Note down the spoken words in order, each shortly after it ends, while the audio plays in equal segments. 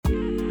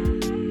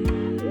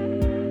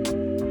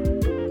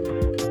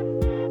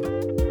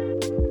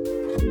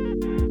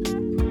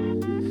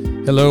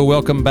Hello,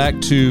 welcome back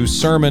to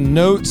Sermon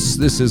Notes.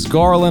 This is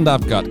Garland.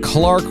 I've got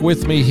Clark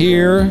with me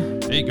here.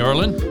 Hey,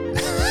 Garland.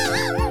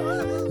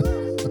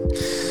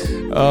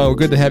 Oh,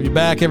 good to have you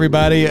back,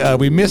 everybody.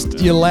 We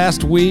missed you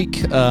last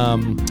week.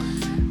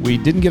 We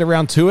didn't get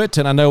around to it,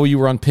 and I know you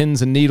were on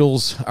pins and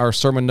needles, our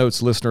Sermon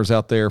Notes listeners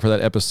out there for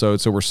that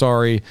episode, so we're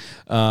sorry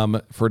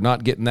for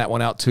not getting that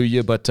one out to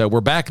you, but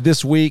we're back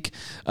this week.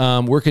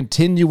 We're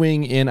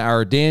continuing in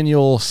our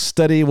Daniel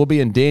study. We'll be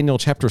in Daniel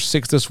chapter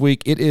 6 this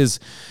week. It is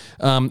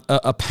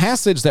a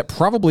passage that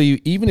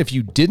probably, even if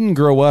you didn't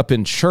grow up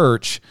in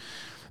church,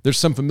 there's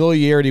some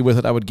familiarity with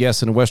it, I would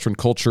guess, in Western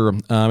culture.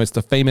 It's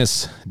the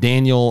famous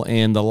Daniel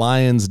and the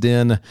Lion's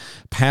Den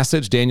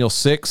passage, Daniel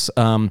 6.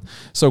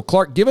 So,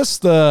 Clark, give us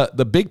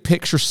the big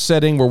picture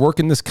setting. We're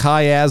working this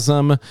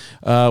chiasm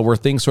where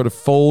things sort of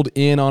fold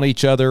in on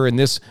each other, and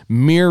this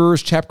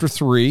mirrors chapter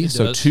 3.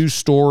 So, does. Two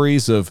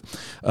stories of,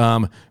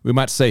 we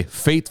might say,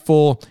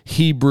 faithful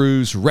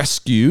Hebrews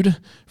rescued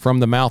from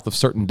the mouth of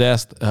certain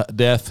death,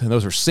 and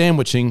those are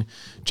sandwiching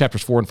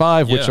chapters 4 and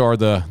 5, which are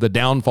the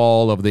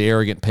downfall of the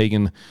arrogant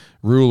pagan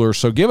rulers.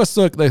 So give us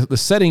the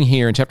setting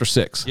here in chapter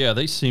 6. Yeah,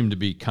 they seem to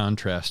be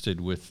contrasted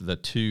with the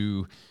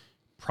two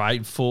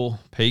prideful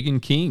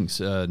pagan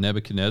kings,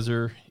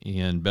 Nebuchadnezzar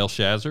and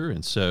Belshazzar.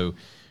 And so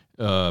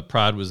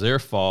pride was their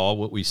fall.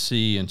 What we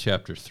see in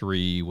chapter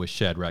 3 with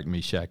Shadrach,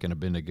 Meshach, and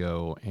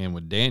Abednego, and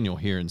with Daniel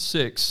here in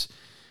 6,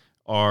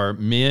 are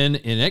men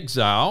in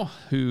exile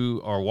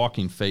who are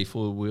walking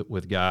faithful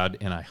with God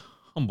in a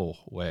humble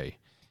way.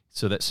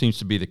 So that seems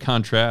to be the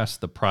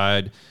contrast, the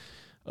pride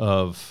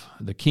of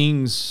the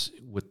kings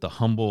with the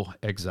humble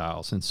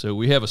exiles. And so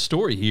we have a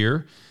story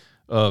here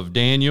of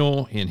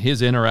Daniel and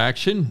his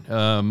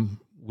interaction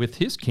with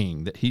his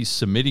king that he's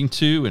submitting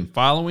to and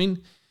following,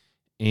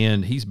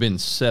 and he's been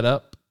set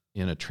up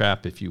in a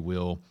trap, if you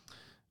will,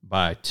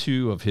 by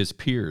two of his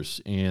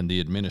peers and the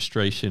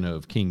administration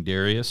of King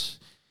Darius.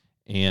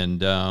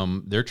 And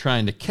they're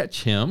trying to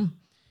catch him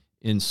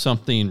in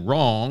something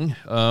wrong,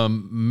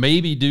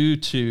 maybe due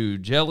to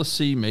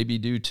jealousy, maybe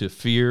due to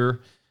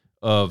fear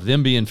of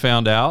them being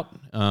found out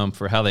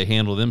for how they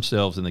handle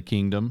themselves in the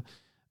kingdom.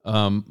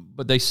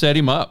 But they set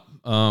him up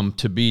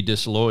to be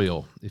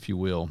disloyal, if you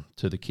will,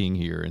 to the king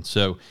here. And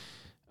so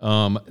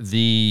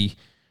the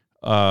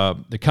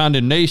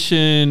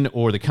condemnation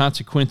or the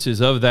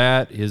consequences of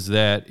that is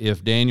that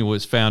if Daniel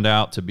is found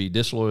out to be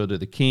disloyal to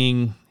the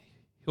king,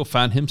 he'll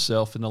find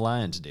himself in the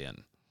lion's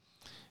den.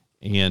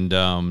 And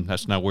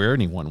that's not where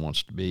anyone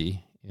wants to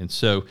be. And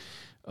so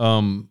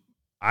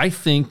I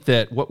think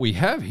that what we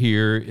have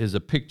here is a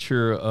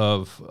picture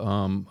of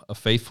a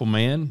faithful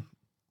man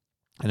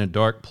in a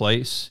dark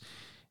place,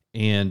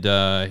 and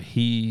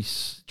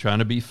he's trying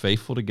to be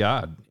faithful to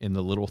God in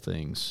the little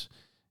things.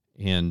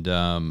 And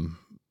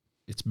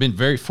it's been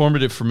very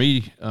formative for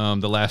me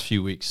the last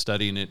few weeks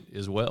studying it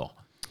as well.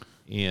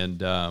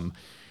 And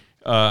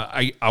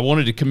I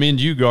wanted to commend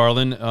you,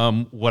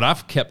 Garland. What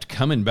I've kept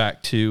coming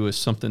back to is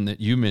something that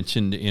you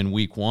mentioned in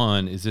week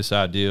 1 is this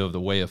idea of the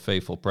way of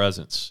faithful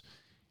presence.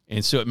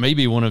 And so it may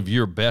be one of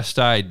your best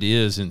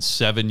ideas in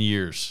 7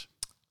 years.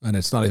 And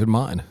it's not even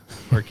mine.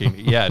 Working.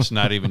 Yeah, it's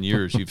not even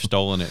yours. You've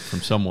stolen it from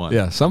someone.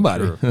 Yeah,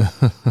 somebody. Sure.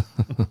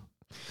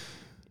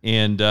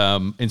 And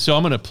so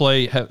I'm going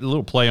to have a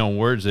little play on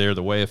words there,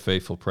 the way of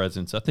faithful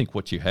presence. I think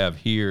what you have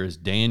here is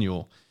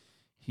Daniel.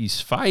 He's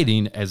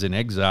fighting as an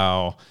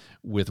exile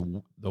with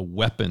the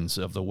weapons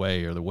of the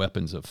way, or the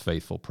weapons of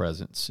faithful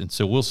presence. And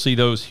so we'll see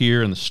those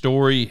here in the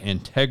story: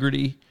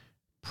 integrity,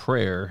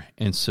 prayer,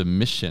 and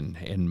submission.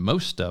 And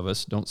most of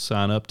us don't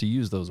sign up to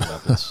use those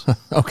weapons.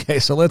 Okay,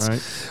 so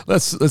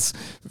let's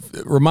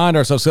remind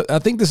ourselves. So I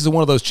think this is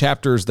one of those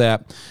chapters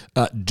that,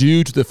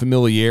 due to the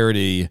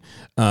familiarity,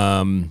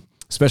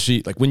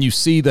 especially like when you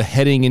see the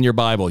heading in your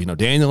Bible,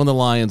 Daniel in the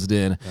Lion's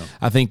Den, yeah.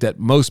 I think that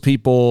most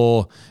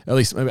people, at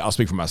least maybe I'll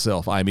speak for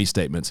myself, IME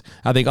statements,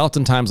 I think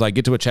oftentimes I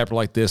get to a chapter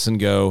like this and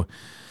go,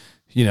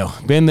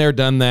 been there,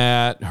 done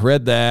that,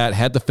 read that,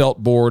 had the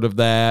felt board of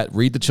that,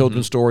 read the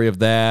children's story of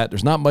that.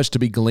 There's not much to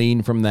be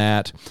gleaned from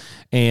that.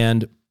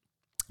 And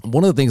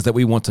one of the things that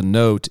we want to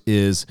note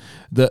is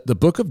the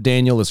book of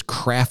Daniel is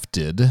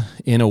crafted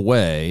in a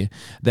way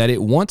that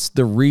it wants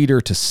the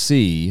reader to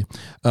see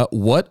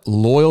what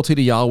loyalty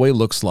to Yahweh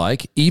looks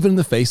like, even in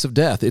the face of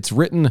death. It's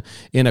written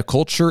in a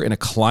culture, in a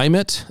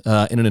climate,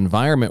 in an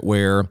environment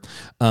where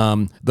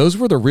those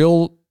were the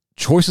real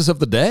choices of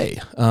the day.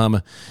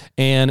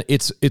 And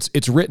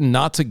it's written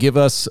not to give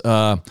us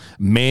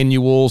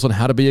manuals on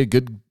how to be a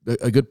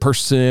good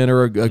person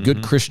or a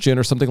good Christian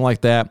or something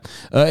like that.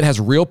 It has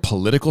real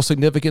political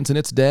significance in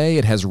its day.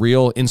 It has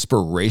real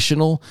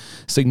inspirational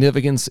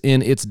significance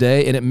in its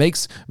day. And it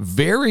makes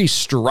very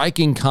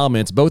striking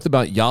comments both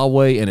about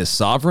Yahweh and his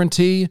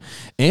sovereignty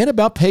and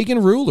about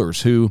pagan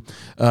rulers who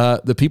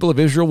the people of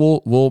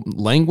Israel will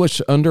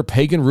languish under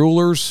pagan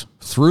rulers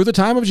through the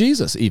time of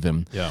Jesus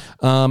even. Yeah.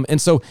 And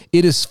so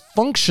it is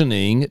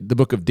functioning, the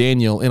book of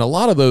Daniel, in a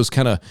lot of those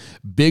kind of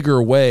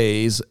bigger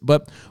ways.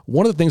 But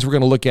one of the things we're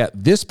going to look at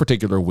this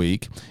particular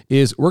week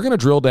is we're going to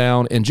drill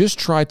down and just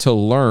try to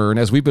learn,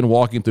 as we've been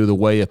walking through the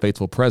way of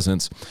faithful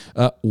presence,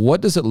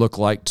 what does it look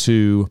like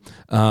to,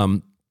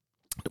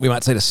 we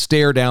might say, to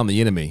stare down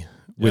the enemy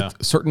with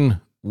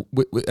certain,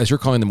 as you're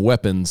calling them,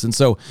 weapons. And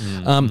so,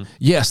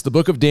 yes, the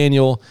book of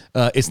Daniel,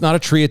 it's not a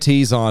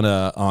treatise on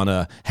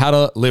how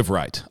to live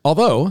right,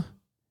 although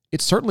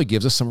it certainly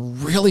gives us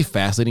some really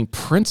fascinating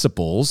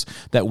principles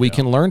that we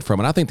can learn from.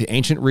 And I think the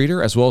ancient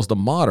reader, as well as the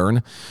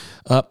modern,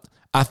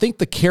 I think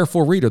the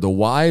careful reader, the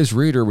wise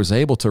reader, was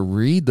able to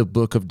read the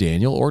book of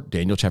Daniel or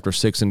Daniel chapter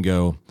 6 and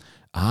go,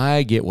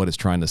 I get what it's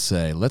trying to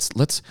say.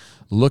 Let's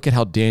look at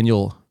how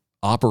Daniel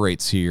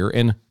operates here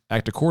and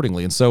act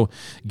accordingly. And so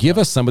give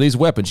us some of these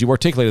weapons. You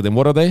articulated them.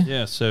 What are they?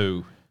 Yeah,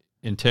 so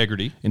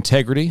integrity.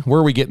 Where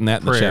are we getting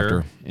that in the Prayer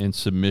chapter? and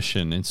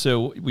submission. And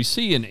so we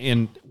see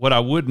in what I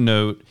would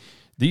note,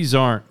 these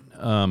aren't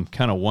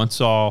kind of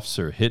once-offs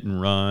or hit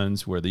and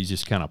runs where these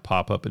just kind of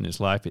pop up in his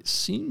life. It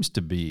seems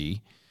to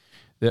be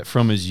that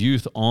from his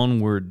youth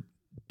onward,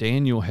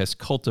 Daniel has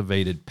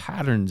cultivated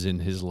patterns in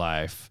his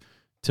life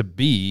to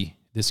be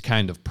this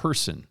kind of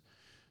person.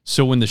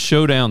 So when the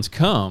showdowns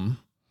come,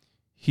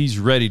 he's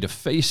ready to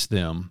face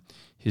them.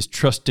 His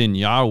trust in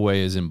Yahweh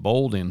is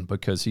emboldened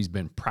because he's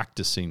been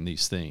practicing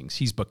these things.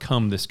 He's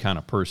become this kind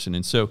of person.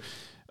 And so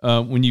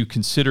when you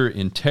consider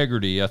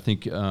integrity, I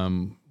think,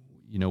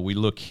 we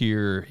look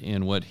here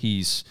in what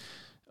he's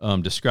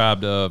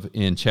described of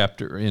in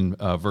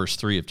verse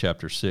 3 of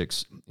chapter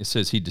 6. It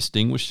says he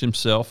distinguished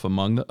himself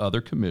among the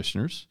other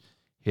commissioners.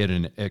 He had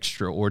an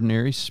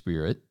extraordinary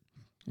spirit.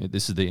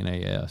 This is the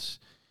NAS.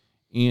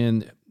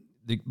 And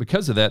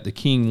because of that, the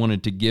king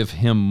wanted to give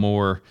him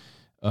more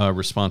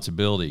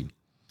responsibility.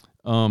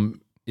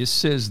 It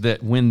says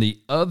that when the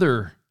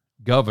other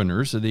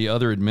governors or the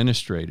other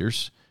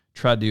administrators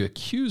tried to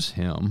accuse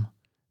him,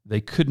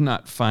 they could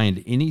not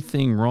find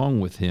anything wrong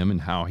with him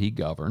and how he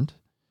governed.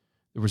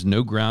 There was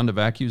no ground of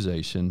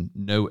accusation,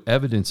 no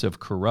evidence of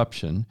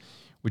corruption,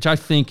 which I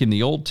think in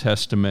the Old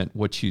Testament,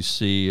 what you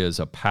see is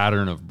a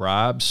pattern of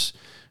bribes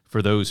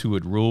for those who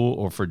would rule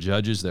or for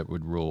judges that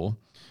would rule.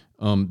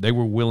 They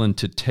were willing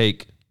to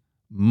take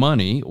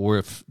money, or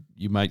if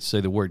you might say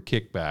the word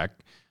kickback,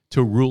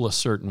 to rule a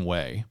certain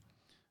way,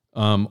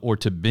 or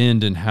to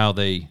bend in how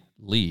they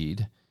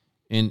lead.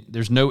 And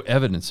there's no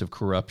evidence of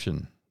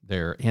corruption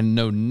there, and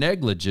no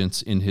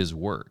negligence in his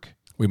work.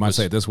 We might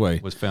say it this way.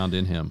 Was found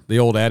in him. The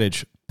old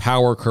adage,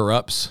 power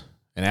corrupts,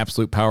 and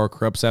absolute power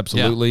corrupts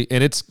absolutely. Yeah.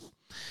 And it's,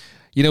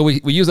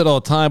 we use it all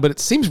the time, but it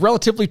seems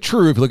relatively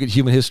true if you look at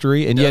human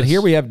history. And yet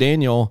here we have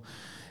Daniel,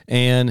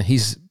 and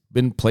he's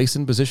been placed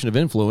in a position of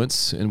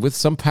influence and with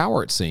some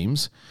power, it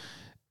seems.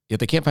 Yet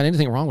they can't find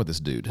anything wrong with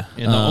this dude.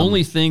 And the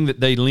only thing that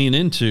they lean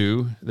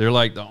into, they're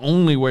like, the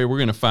only way we're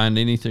going to find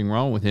anything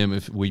wrong with him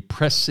if we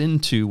press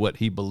into what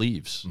he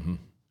believes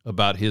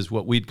about his,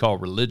 what we'd call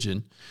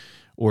religion,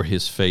 or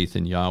his faith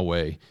in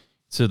Yahweh.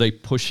 So they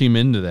push him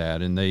into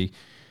that. And they,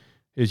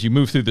 as you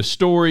move through the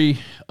story,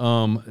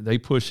 they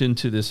push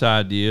into this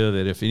idea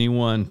that if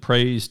anyone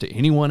prays to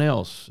anyone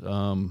else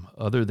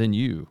other than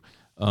you,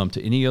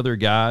 to any other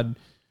god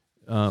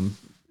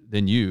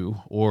than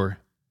you, or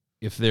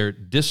if they're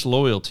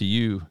disloyal to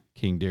you,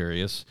 King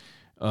Darius,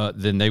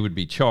 then they would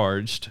be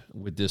charged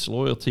with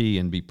disloyalty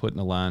and be put in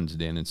the lion's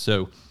den. And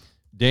so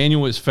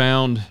Daniel is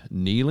found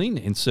kneeling,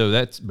 and so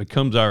that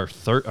becomes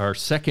our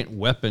second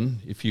weapon,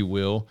 if you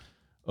will,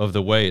 of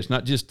the way. It's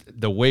not just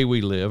the way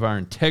we live, our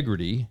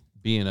integrity,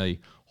 being a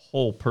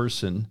whole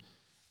person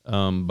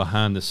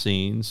behind the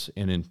scenes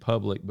and in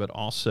public, but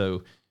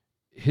also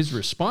his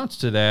response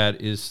to that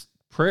is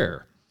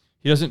prayer.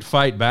 He doesn't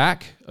fight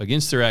back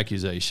against their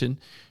accusation.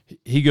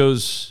 He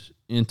goes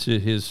into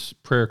his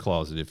prayer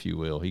closet, if you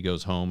will. He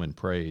goes home and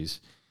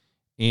prays.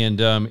 And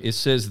it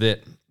says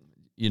that,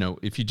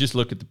 if you just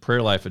look at the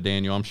prayer life of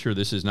Daniel, I'm sure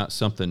this is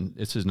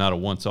not a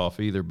once-off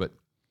either, but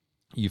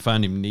you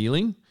find him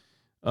kneeling.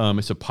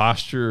 It's a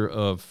posture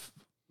of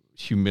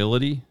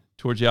humility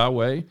towards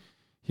Yahweh.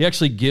 He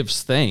actually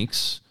gives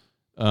thanks,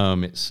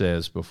 it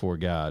says, before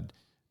God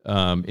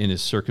in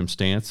his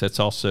circumstance. That's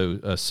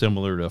also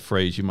similar to a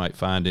phrase you might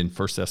find in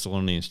 1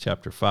 Thessalonians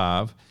chapter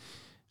 5.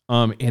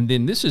 And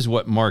then this is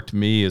what marked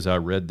me as I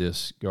read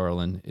this,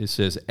 Garland. It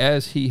says,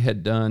 as he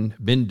had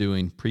been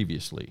doing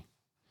previously.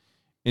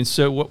 And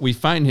so what we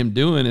find him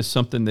doing is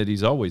something that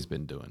he's always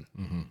been doing.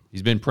 Mm-hmm.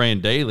 He's been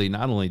praying daily,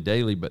 not only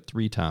daily, but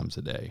 3 times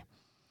a day.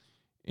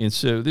 And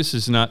so this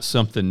is not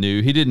something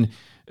new.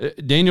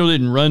 Daniel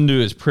didn't run to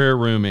his prayer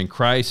room in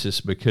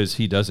crisis because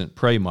he doesn't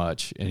pray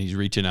much and he's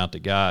reaching out to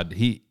God.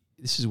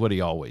 This is what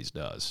he always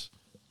does.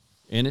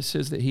 And it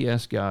says that he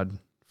asked God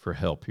for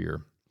help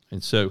here.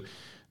 And so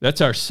that's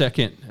our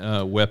second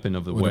weapon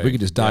of the way. If we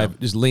could just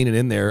just lean it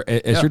in there.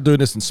 As you're doing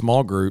this in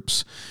small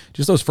groups,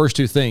 just those first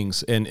 2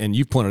 things, and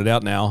you've pointed it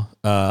out now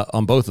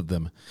on both of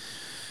them.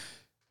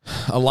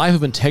 A life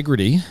of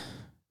integrity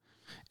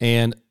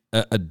and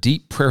a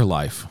deep prayer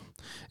life.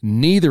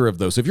 neither of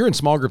those. So if you're in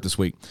small group this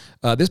week,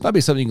 this might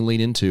be something you can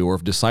lean into, or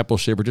if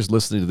discipleship, or just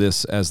listening to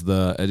this as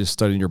just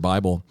studying your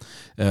Bible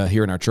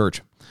here in our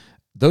church.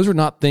 Those are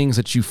not things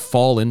that you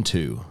fall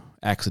into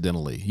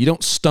accidentally. You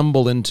don't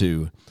stumble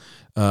into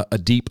a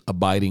deep,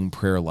 abiding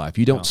prayer life.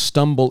 You don't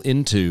stumble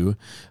into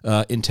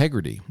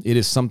integrity. It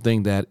is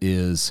something that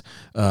is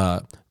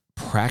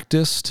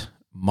practiced,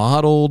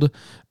 modeled,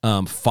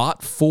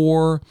 fought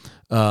for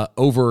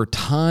over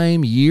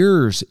time,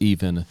 years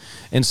even.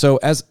 And so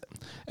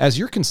as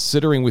you're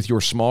considering with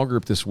your small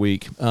group this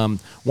week, one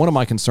of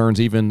my concerns,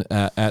 even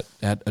at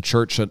a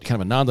church, kind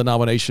of a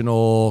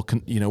non-denominational,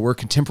 we're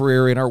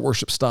contemporary in our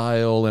worship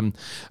style, and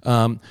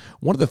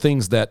one of the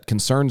things that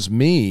concerns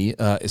me,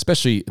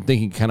 especially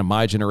thinking kind of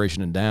my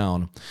generation and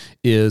down,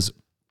 is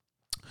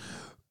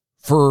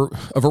for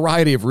a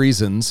variety of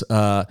reasons,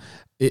 I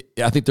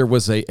think there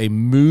was a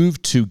move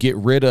to get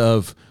rid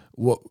of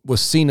what was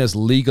seen as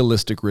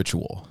legalistic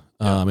ritual.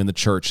 In the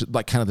church,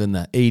 like kind of in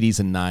the 80s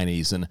and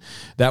 90s. And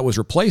that was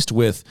replaced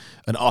with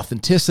an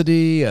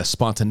authenticity, a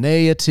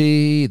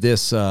spontaneity,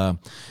 this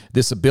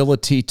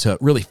ability to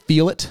really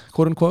feel it,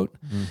 quote unquote.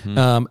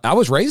 Mm-hmm. I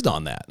was raised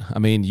on that. I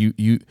mean,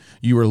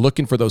 you were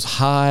looking for those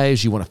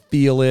highs, you want to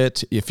feel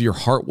it. If your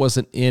heart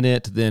wasn't in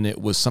it, then it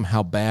was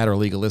somehow bad or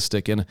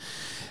legalistic. And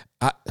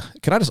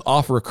can I just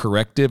offer a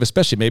corrective,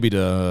 especially maybe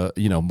to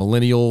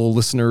millennial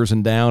listeners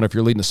and down, if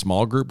you're leading a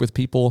small group with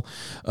people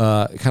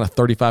kind of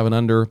 35 and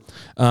under,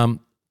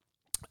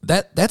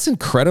 that's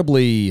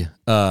incredibly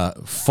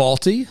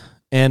faulty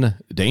and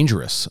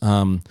dangerous.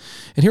 And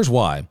here's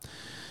why.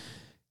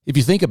 If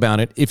you think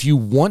about it, if you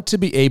want to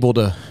be able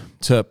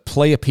to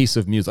play a piece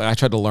of music, I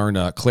tried to learn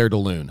Clair de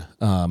Lune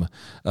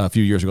a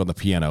few years ago on the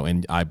piano,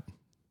 and I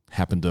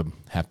happened to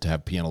have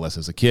piano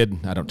lessons as a kid.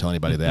 I don't tell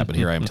anybody that, but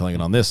here I am telling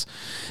it on this.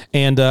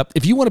 And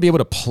if you want to be able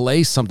to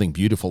play something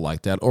beautiful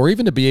like that, or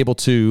even to be able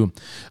to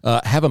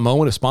have a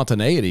moment of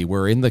spontaneity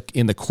where in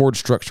the chord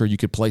structure you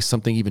could play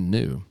something even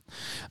new,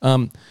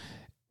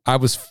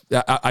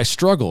 I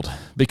struggled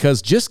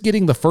because just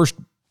getting the first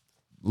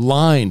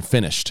line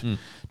finished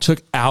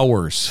took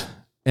hours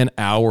and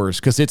hours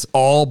because it's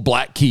all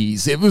black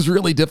keys. It was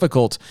really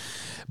difficult,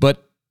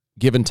 but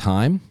given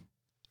time,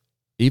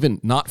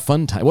 even not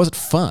fun time. It wasn't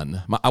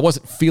fun. I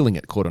wasn't feeling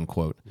it, quote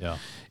unquote. Yeah.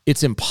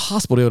 It's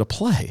impossible to be able to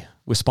play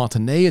with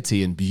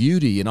spontaneity and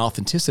beauty and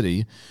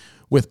authenticity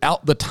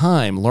without the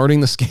time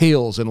learning the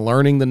scales and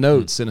learning the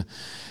notes. And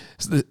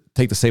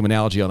take the same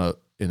analogy in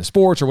a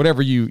sports or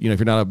whatever if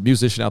you're not a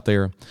musician out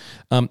there,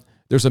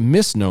 there's a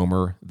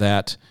misnomer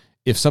that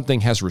if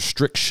something has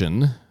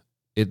restriction,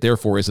 it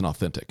therefore isn't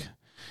authentic.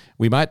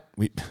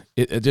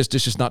 It's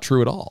just not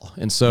true at all.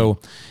 And so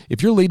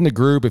if you're leading a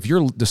group, if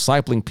you're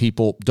discipling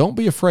people, don't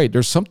be afraid.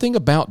 There's something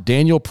about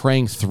Daniel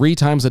praying 3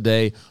 times a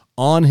day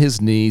on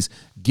his knees,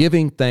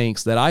 giving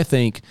thanks, that I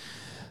think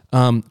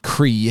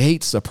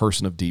creates a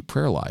person of deep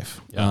prayer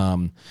life. Yeah.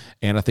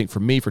 And I think for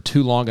me, for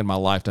too long in my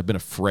life, I've been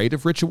afraid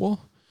of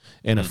ritual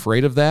and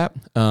afraid of that,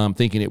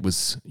 thinking it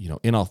was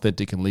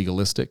inauthentic and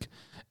legalistic.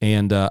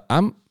 And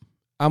I'm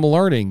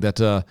learning that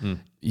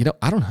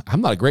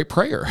I'm not a great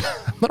prayer.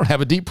 I don't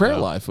have a deep prayer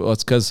life. Well,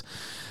 it's because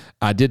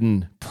I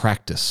didn't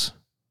practice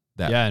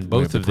that. Yeah, and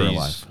both of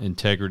these,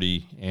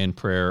 integrity and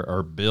prayer,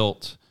 are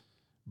built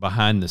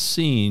behind the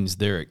scenes.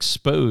 They're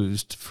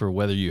exposed for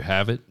whether you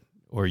have it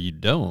or you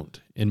don't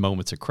in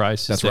moments of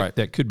crisis. That's right.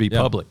 That could be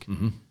public.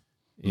 Mm-hmm.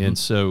 And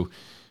so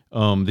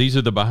these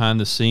are the behind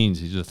the scenes.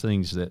 These are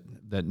things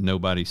that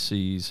nobody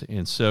sees.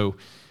 And so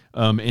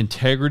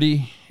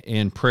integrity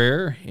and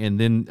prayer. And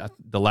then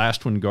the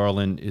last one,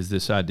 Garland, is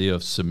this idea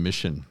of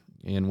submission.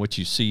 And what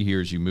you see here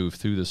as you move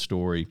through the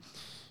story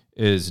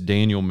is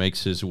Daniel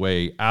makes his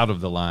way out of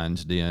the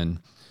lion's den.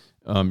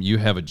 You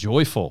have a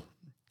joyful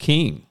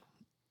king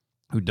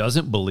who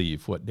doesn't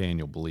believe what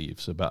Daniel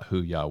believes about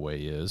who Yahweh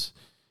is,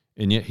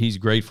 and yet he's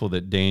grateful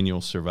that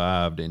Daniel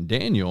survived. And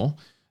Daniel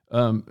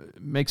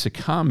makes a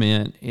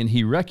comment, and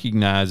he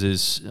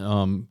recognizes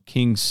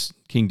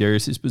King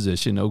Darius's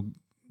position. Oh,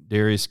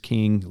 Darius,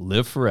 king,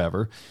 live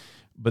forever.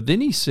 But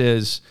then he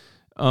says,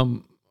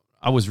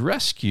 I was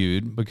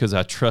rescued because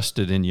I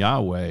trusted in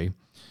Yahweh.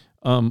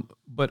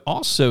 But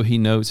also he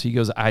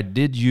goes, I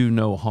did you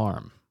no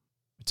harm.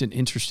 It's an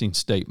interesting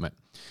statement.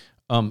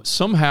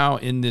 Somehow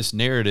in this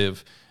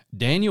narrative,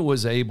 Daniel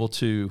was able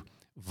to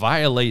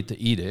violate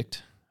the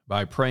edict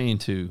by praying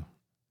to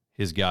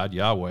his God,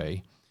 Yahweh,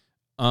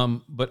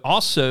 but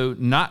also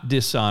not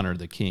dishonor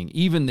the king.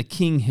 Even the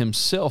king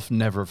himself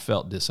never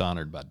felt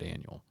dishonored by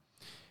Daniel.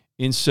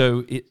 And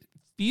so it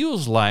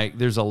feels like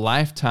there's a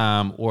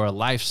lifetime or a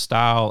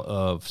lifestyle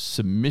of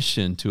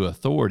submission to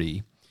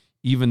authority.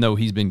 Even though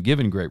he's been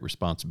given great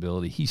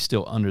responsibility, he's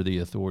still under the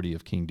authority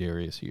of King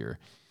Darius here.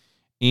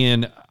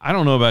 And I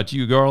don't know about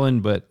you,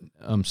 Garland, but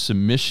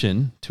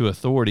submission to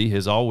authority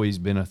has always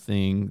been a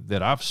thing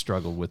that I've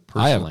struggled with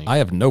personally. I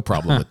have no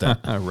problem with that.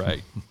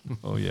 Right.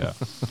 Oh, yeah.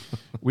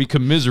 We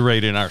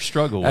commiserate in our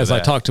struggle as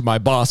with I talk to my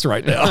boss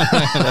right now.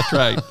 That's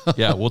right.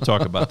 Yeah, we'll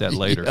talk about that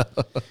later.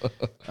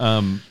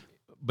 Yeah.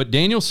 But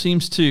Daniel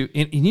seems to,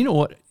 and you know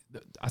what?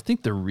 I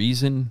think the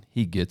reason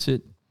he gets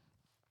it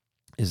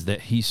is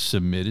that he's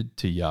submitted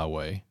to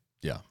Yahweh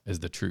as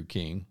the true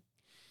king.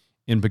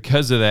 And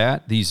because of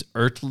that, these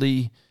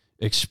earthly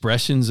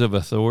expressions of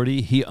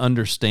authority, he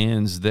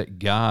understands that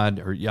God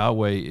or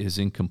Yahweh is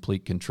in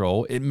complete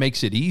control. It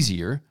makes it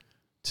easier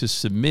to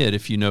submit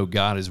if you know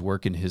God is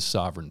working his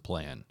sovereign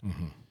plan.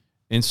 Mm-hmm.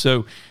 And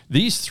so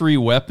these three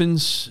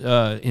weapons,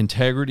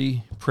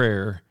 integrity,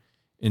 prayer,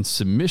 and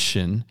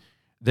submission,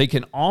 they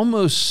can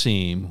almost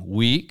seem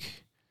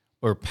weak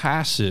or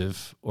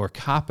passive or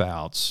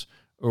cop-outs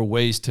or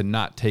ways to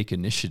not take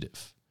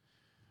initiative.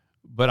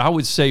 But I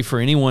would say for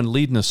anyone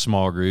leading a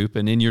small group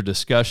and in your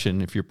discussion,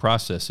 if you're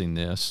processing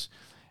this,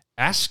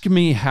 ask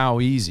me how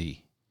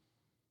easy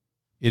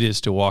it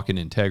is to walk in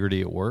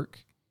integrity at work.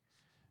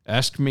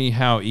 Ask me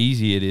how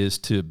easy it is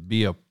to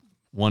be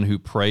one who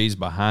prays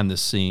behind the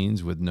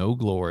scenes with no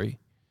glory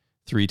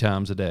 3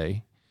 times a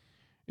day.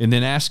 And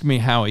then ask me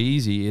how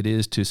easy it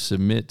is to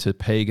submit to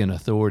pagan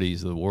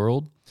authorities of the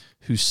world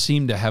who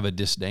seem to have a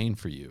disdain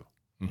for you.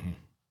 Mm-hmm.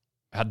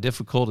 How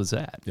difficult is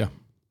that? Yeah.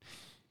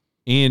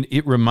 And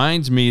it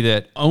reminds me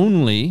that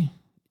only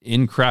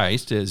in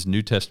Christ, as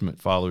New Testament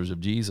followers of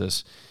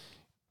Jesus,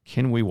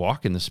 can we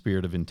walk in the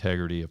spirit of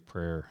integrity, of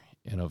prayer,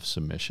 and of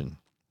submission.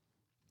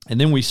 And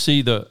then we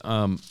see I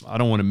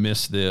don't want to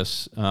miss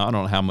this. I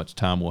don't know how much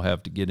time we'll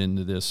have to get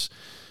into this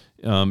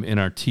in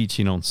our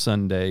teaching on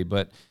Sunday,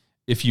 but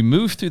if you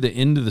move through the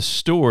end of the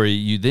story,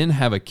 you then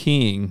have a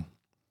king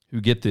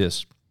who, get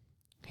this,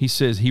 he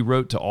says he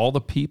wrote to all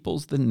the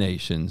peoples, the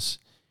nations,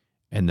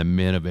 and the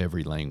men of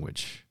every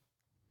language.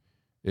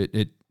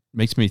 It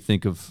makes me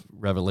think of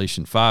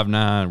Revelation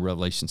 5:9,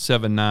 Revelation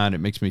 7:9. It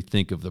makes me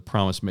think of the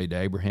promise made to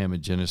Abraham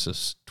in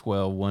Genesis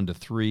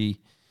 12:1-3.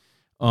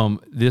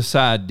 This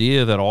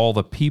idea that all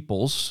the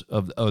peoples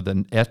of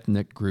the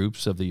ethnic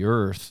groups of the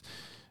earth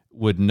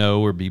would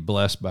know or be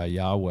blessed by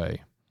Yahweh.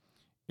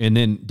 And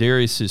then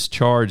Darius's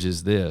charge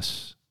is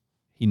this.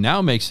 He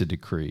now makes a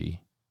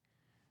decree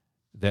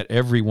that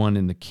everyone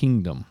in the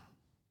kingdom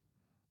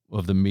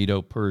of the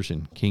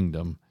Medo-Persian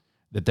kingdom,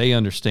 that they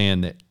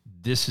understand that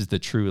this is the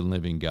true and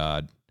living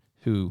God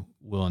who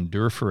will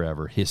endure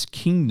forever. His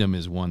kingdom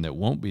is one that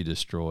won't be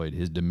destroyed.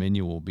 His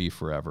dominion will be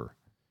forever.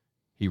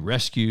 He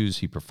rescues,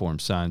 he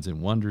performs signs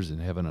and wonders in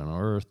heaven and on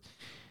earth,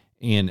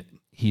 and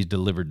he's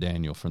delivered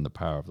Daniel from the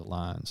power of the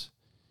lions.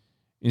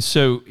 And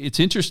so it's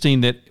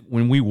interesting that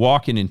when we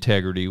walk in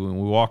integrity, when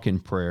we walk in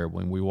prayer,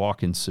 when we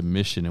walk in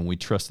submission, and we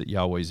trust that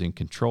Yahweh's in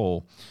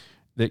control,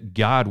 that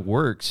God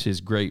works his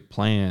great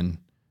plan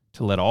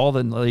to let all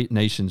the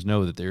nations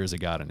know that there is a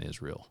God in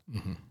Israel,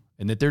 mm-hmm.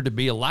 and that they're to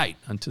be a light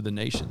unto the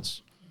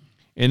nations.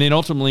 And then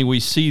ultimately we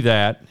see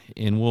that,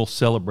 and we'll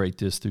celebrate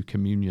this through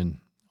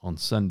communion on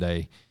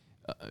Sunday.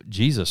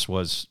 Jesus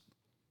was,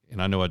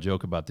 and I know I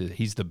joke about this,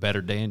 he's the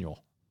better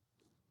Daniel.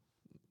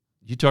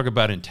 You talk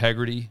about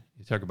integrity,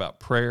 you talk about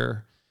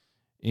prayer,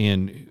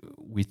 and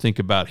we think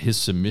about his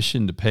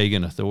submission to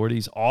pagan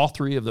authorities. All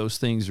three of those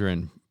things are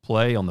in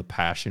play on the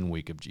Passion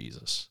Week of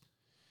Jesus.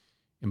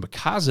 And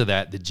because of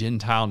that, the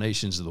Gentile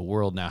nations of the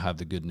world now have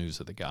the good news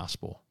of the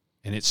gospel.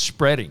 And it's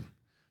spreading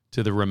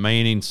to the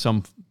remaining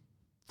some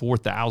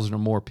 4,000 or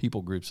more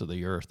people groups of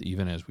the earth,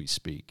 even as we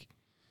speak.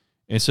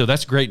 And so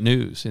that's great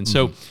news. And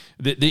so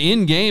the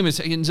end game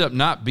ends up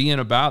not being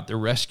about the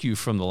rescue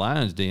from the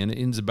lion's den. It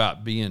ends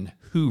about being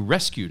who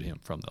rescued him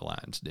from the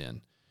lion's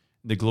den,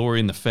 the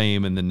glory and the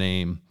fame and the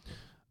name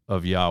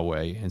of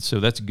Yahweh. And so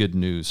that's good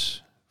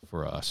news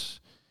for us.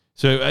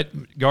 So,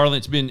 Garland,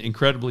 it's been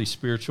incredibly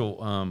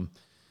spiritual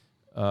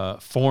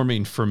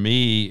forming for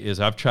me as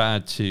I've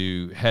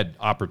had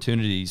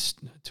opportunities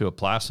to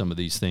apply some of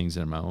these things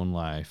in my own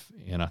life.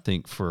 And I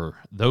think for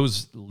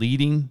those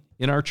leading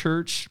in our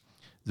church,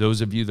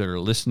 those of you that are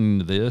listening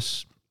to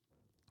this,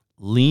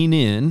 lean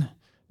in,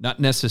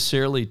 not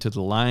necessarily to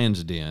the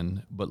lion's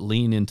den, but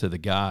lean into the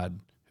God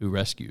who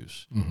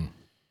rescues. Mm-hmm.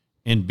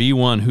 And be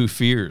one who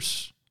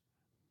fears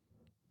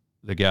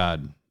the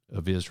God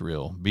of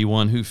Israel. Be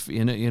one who,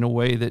 in a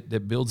way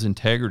that builds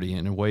integrity,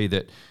 in a way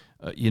that,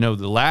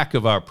 the lack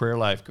of our prayer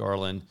life,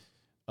 Garland,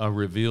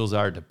 reveals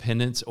our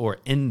dependence or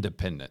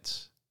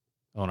independence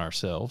on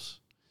ourselves.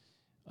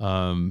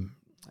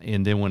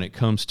 And then when it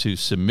comes to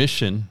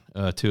submission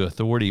to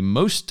authority,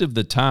 most of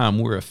the time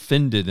we're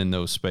offended in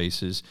those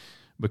spaces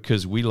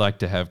because we like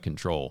to have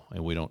control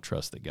and we don't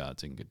trust that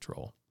God's in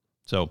control.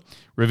 So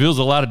reveals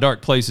a lot of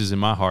dark places in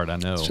my heart, I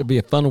know. Should be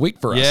a fun week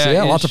for us.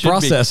 Yeah, lots of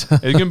process.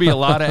 There's going to be a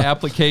lot of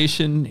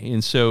application.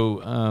 And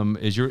so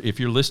if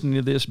you're listening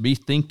to this, be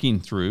thinking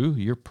through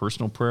your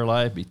personal prayer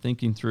life, be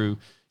thinking through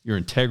your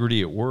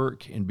integrity at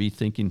work, and be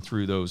thinking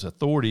through those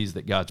authorities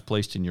that God's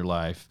placed in your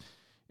life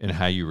and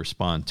how you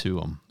respond to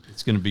them.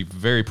 It's going to be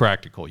very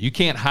practical. You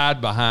can't hide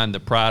behind the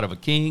pride of a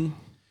king.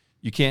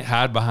 You can't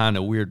hide behind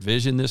a weird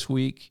vision this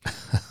week.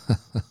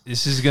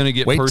 This is going to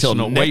get Wait till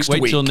personal. next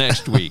Wait till week.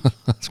 next week.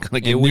 It's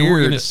going to get And then we're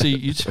weird. going to see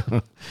you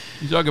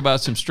talk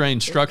about some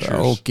strange structures.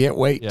 Oh, can't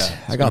wait. Yeah, I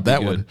it's got gonna be that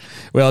good. one.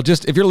 Well,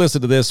 just if you're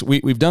listening to this,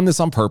 we've done this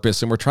on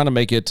purpose, and we're trying to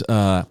make it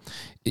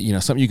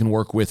something you can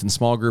work with in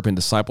small group and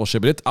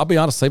discipleship. But I'll be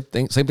honest, same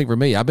thing for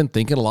me. I've been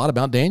thinking a lot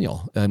about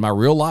Daniel in my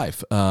real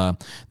life. The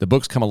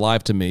book's come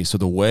alive to me. So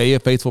the way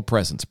of faithful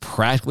presence,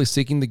 practically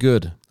seeking the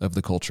good of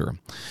the culture,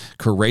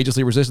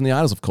 courageously resisting the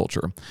idols of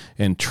culture,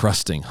 and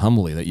trusting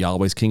humbly that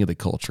Yahweh's king of the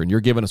culture. And you're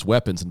giving us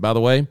weapons. And by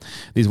the way,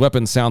 these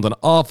weapons sound an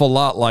awful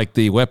lot like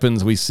the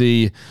weapons we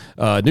see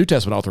New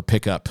Testament author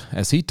pick up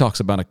as he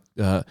talks about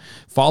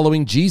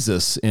following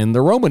Jesus in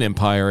the Roman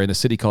Empire in a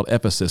city called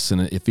Ephesus in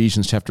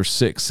Ephesians chapter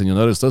 6. And you'll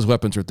notice those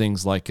weapons are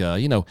things like,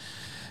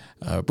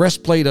 a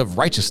breastplate of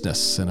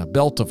righteousness and a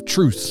belt of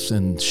truth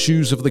and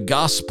shoes of the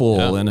gospel.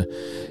 Yeah. And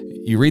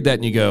you read that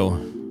and you go,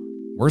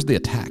 where's the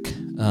attack?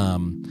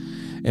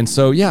 And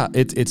so,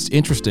 it's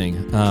interesting.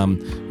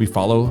 We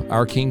follow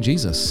our King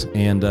Jesus,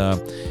 and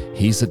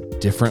he's a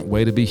different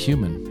way to be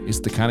human. It's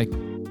the kind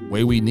of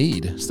way we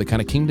need. It's the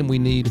kind of kingdom we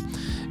need.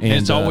 And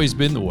it's always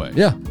been the way.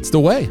 Yeah, it's the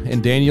way.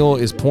 And Daniel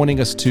is pointing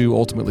us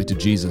ultimately to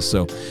Jesus.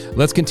 So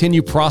let's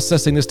continue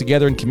processing this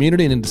together in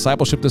community and in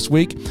discipleship this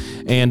week.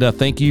 And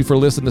thank you for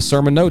listening to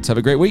Sermon Notes. Have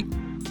a great week.